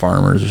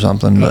farmers or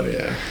something, but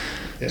Yeah.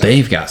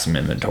 they've got some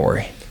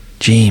inventory.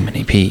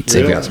 Jiminy Pete's,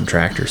 they've Really? got some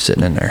tractors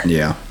sitting in there.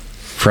 Yeah.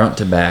 Front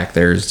to back,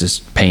 there's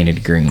just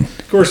painted green.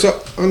 Of course,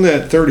 on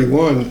that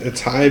 31,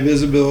 it's high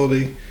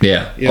visibility.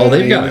 Yeah. You know Oh, what I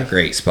they've got mean? a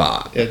great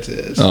spot. It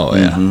is. Oh,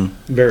 yeah.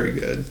 Very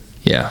good.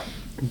 Yeah.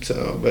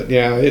 So, but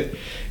yeah, and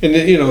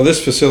then,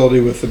 this facility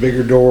with the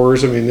bigger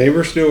doors, I mean, they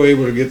were still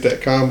able to get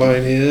that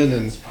combine in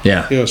and,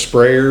 Yeah.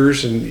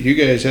 sprayers, and you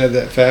guys had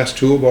that fast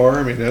toolbar.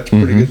 I mean, that's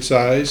pretty good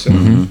size.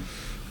 So,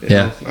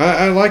 Yeah.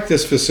 I like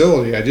this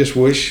facility. I just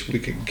wish we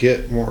could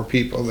get more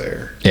people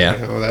there. Yeah.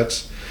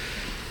 That's,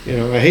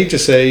 I hate to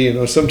say,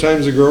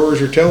 sometimes the growers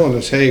are telling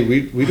us, hey,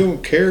 we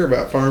don't care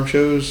about farm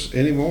shows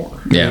anymore.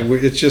 Yeah.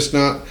 It's just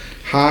not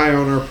high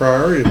on our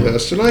priority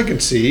list. And I can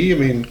see,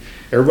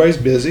 everybody's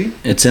busy.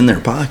 It's in their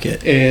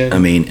pocket. And I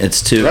mean,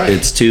 it's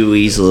too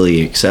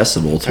easily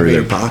accessible through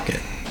their pocket.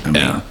 I mean,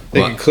 Yeah.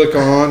 they can click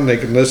on, they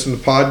can listen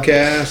to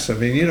podcasts.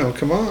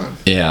 Come on.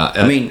 Yeah.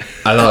 I mean,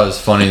 I thought it was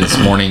funny this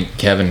morning.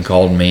 Kevin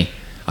called me.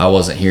 I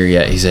wasn't here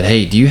yet. He said,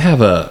 hey, do you have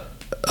a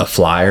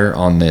flyer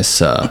on this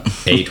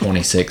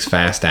A26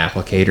 fast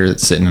applicator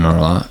that's sitting in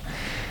our lot?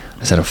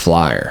 I said, a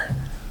flyer?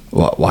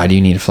 Why do you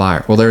need a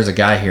flyer? Well, there's a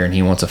guy here and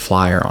he wants a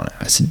flyer on it.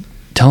 I said,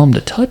 tell him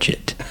to touch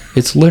it.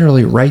 It's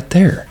literally right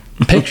there.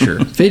 Picture,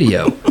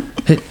 video.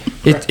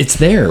 It's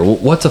there.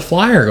 What's a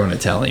flyer going to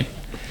tell him?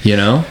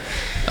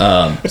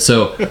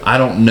 So I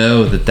don't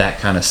know that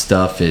kind of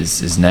stuff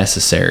is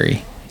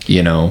necessary,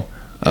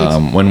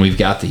 when we've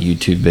got the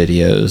YouTube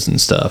videos and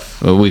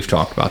stuff. Well, we've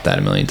talked about that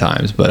a million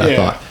times, but I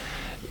thought,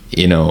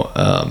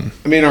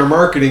 our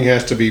marketing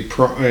has to be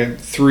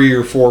 3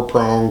 or 4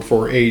 pronged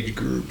for age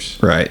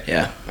groups. right.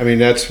 yeah.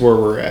 That's where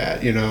we're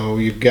at.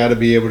 You've got to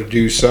be able to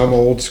do some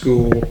old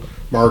school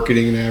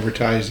marketing and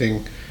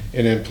advertising,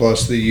 and then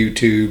plus the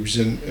YouTubes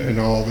and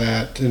all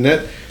that. And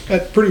that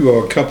pretty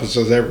well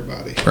encompasses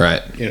everybody.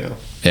 Right. Yeah.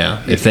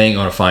 If they ain't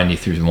going to find you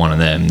through one of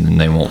them, then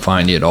they won't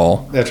find you at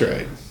all. That's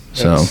right.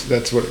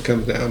 That's what it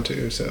comes down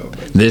to. So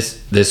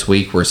This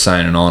week we're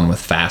signing on with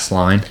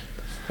Fastline.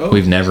 Oh.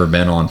 We've never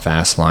been on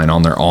Fastline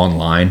on their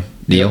online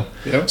deal.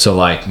 Yep. So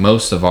like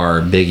most of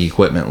our big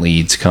equipment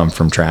leads come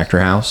from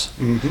Tractor House,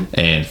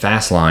 and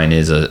Fastline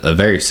is a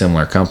very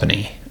similar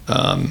company.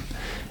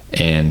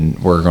 And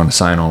we're going to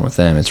sign on with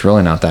them. It's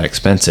really not that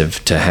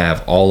expensive to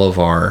have all of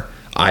our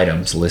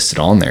items listed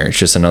on there. It's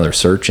just another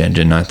search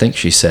engine. I think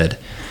she said,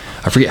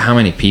 I forget how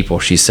many people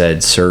she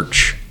said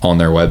search on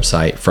their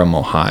website from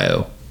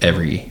Ohio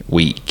every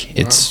week.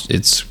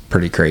 It's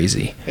pretty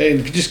crazy.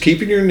 and just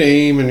keeping your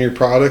name and your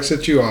products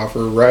that you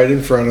offer right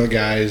in front of the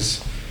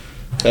guys.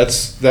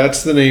 That's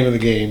the name of the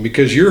game,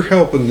 because you're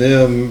helping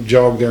them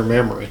jog their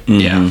memory.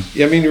 Yeah.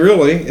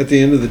 Really, at the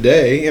end of the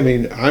day,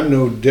 I'm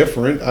no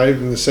different.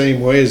 I'm the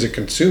same way as a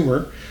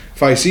consumer.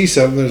 If I see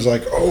something that's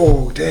like,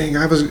 oh, dang,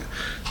 that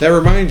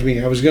reminds me,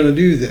 I was going to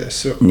do this.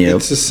 So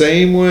it's the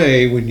same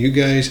way when you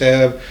guys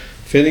have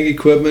finning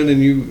equipment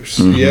and you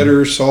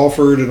Yetter,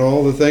 Salford, and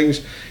all the things.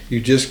 You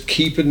just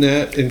keeping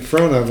that in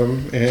front of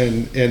them,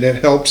 and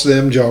it helps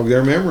them jog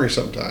their memory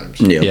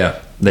sometimes. Yep. Yeah,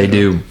 they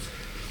do.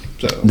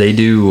 So They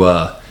do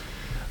a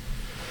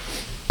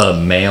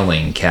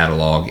mailing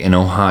catalog in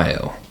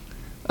Ohio,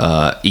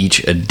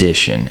 each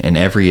edition, and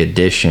every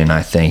edition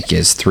I think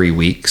is 3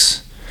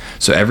 weeks.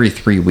 So every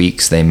 3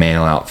 weeks they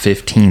mail out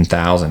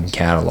 15,000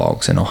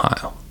 catalogs in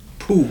Ohio.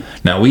 Ooh.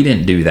 Now we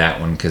didn't do that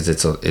one because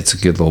it's a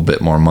good little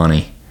bit more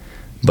money,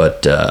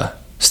 but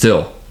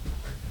still,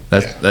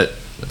 that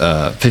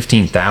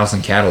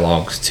 15,000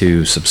 catalogs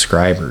to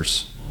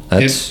subscribers.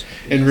 That's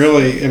and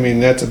really,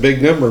 that's a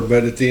big number,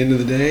 but at the end of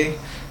the day,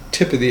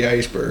 tip of the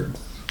iceberg.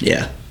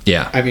 Yeah.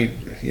 yeah.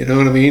 You know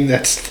what I mean?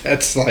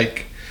 That's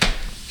like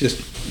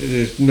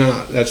that's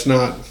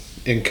not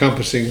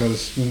encompassing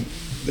us.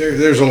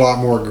 There's a lot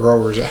more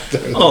growers out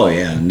there. Oh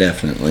yeah,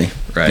 definitely.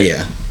 Right.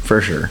 Yeah,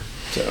 for sure.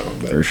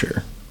 But, For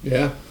sure.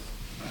 yeah.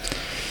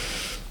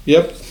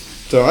 Yep.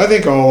 So I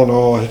think all in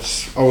all,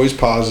 it's always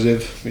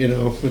positive.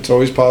 It's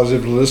always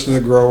positive to listen to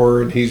the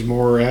grower, and he's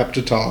more apt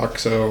to talk.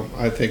 So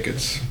I think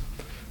it's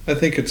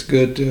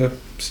good to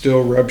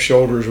still rub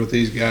shoulders with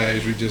these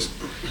guys. We just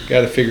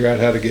got to figure out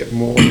how to get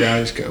more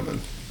guys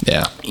coming.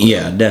 Yeah.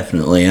 Yeah,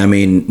 definitely.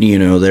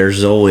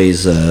 There's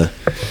always a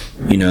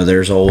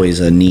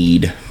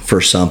need for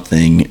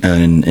something,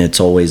 and it's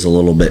always a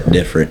little bit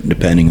different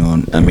depending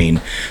on,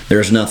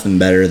 there's nothing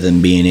better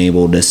than being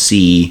able to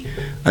see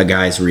a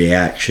guy's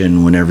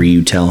reaction whenever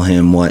you tell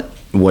him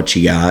what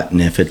you got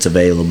and if it's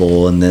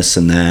available and this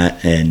and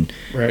that, and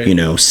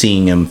Right.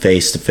 Seeing them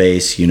face to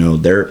face,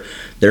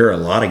 there are a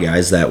lot of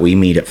guys that we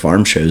meet at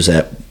farm shows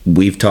that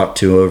we've talked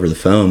to over the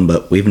phone,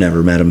 but we've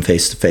never met them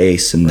face to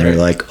face, and they're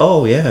like,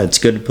 "Oh yeah, it's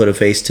good to put a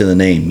face to the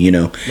name," you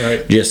know.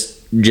 Right.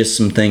 Just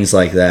some things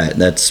like that.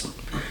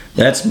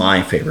 That's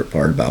my favorite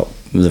part about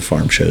the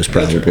farm shows.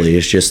 Probably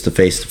is just the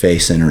face to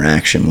face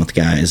interaction with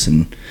guys,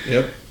 and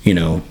Yep. you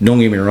know, don't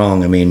get me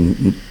wrong. I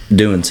mean,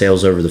 doing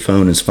sales over the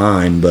phone is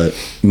fine, but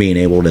being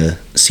able to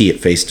see it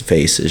face to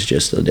face is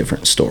just a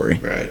different story.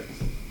 Right.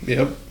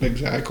 Yep.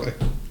 Exactly.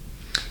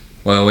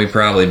 Well, we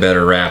probably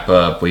better wrap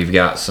up. We've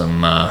got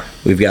some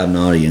We've got an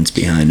audience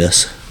behind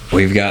us.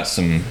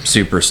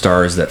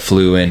 superstars that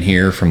flew in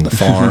here from the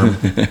farm,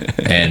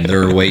 and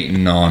they're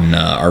waiting on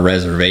our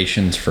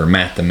reservations for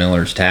Matt the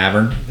Miller's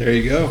Tavern. There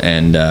you go.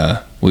 And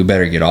we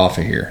better get off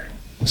of here.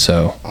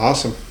 So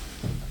Awesome.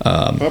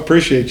 I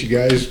appreciate you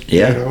guys.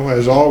 Yeah. You know,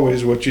 as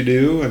always, what you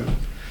do, and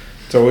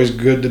it's always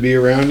good to be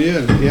around you.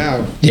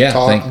 And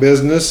talk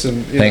business.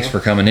 And thanks for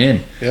coming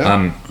in.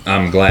 Yeah.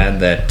 I'm glad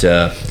that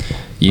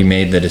you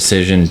made the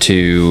decision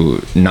to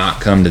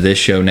not come to this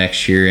show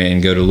next year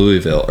and go to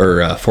Louisville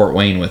or Fort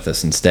Wayne with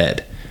us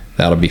instead.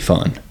 That'll be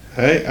fun.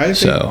 I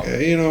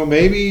think you know,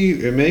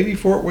 maybe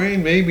Fort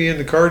Wayne may be in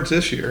the cards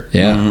this year.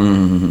 Yeah.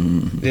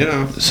 You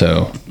know,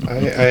 So I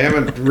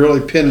haven't really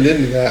pinned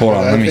into that. hold but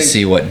on, I let me think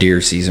see what deer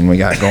season we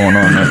got going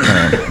on.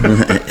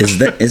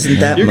 Isn't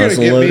that You're going to get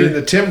me in muzzleloader?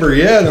 the timber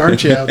yet,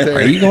 aren't you, out there?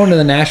 Are you going to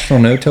the National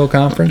No-Till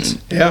Conference?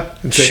 Yeah.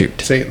 In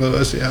Shoot. St.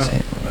 Louis. Yeah.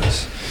 St.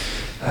 Louis.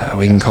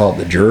 We can call it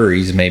the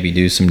juries. Maybe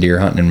do some deer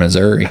hunting in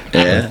Missouri.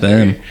 Yeah. With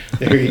them.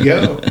 There you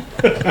go.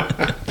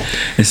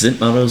 Isn't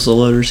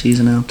muzzleloader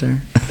season out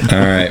there? All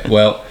right.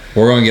 Well,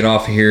 we're going to get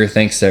off of here.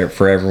 Thanks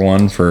for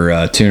everyone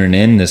for tuning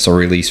in. This will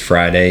release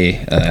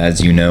Friday,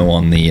 as you know,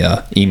 on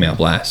the email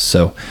blast.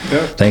 So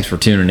Yeah. thanks for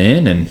tuning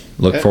in, and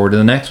look forward to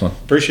the next one.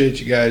 Appreciate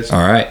you guys.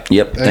 All right.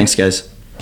 Yep. Thanks guys.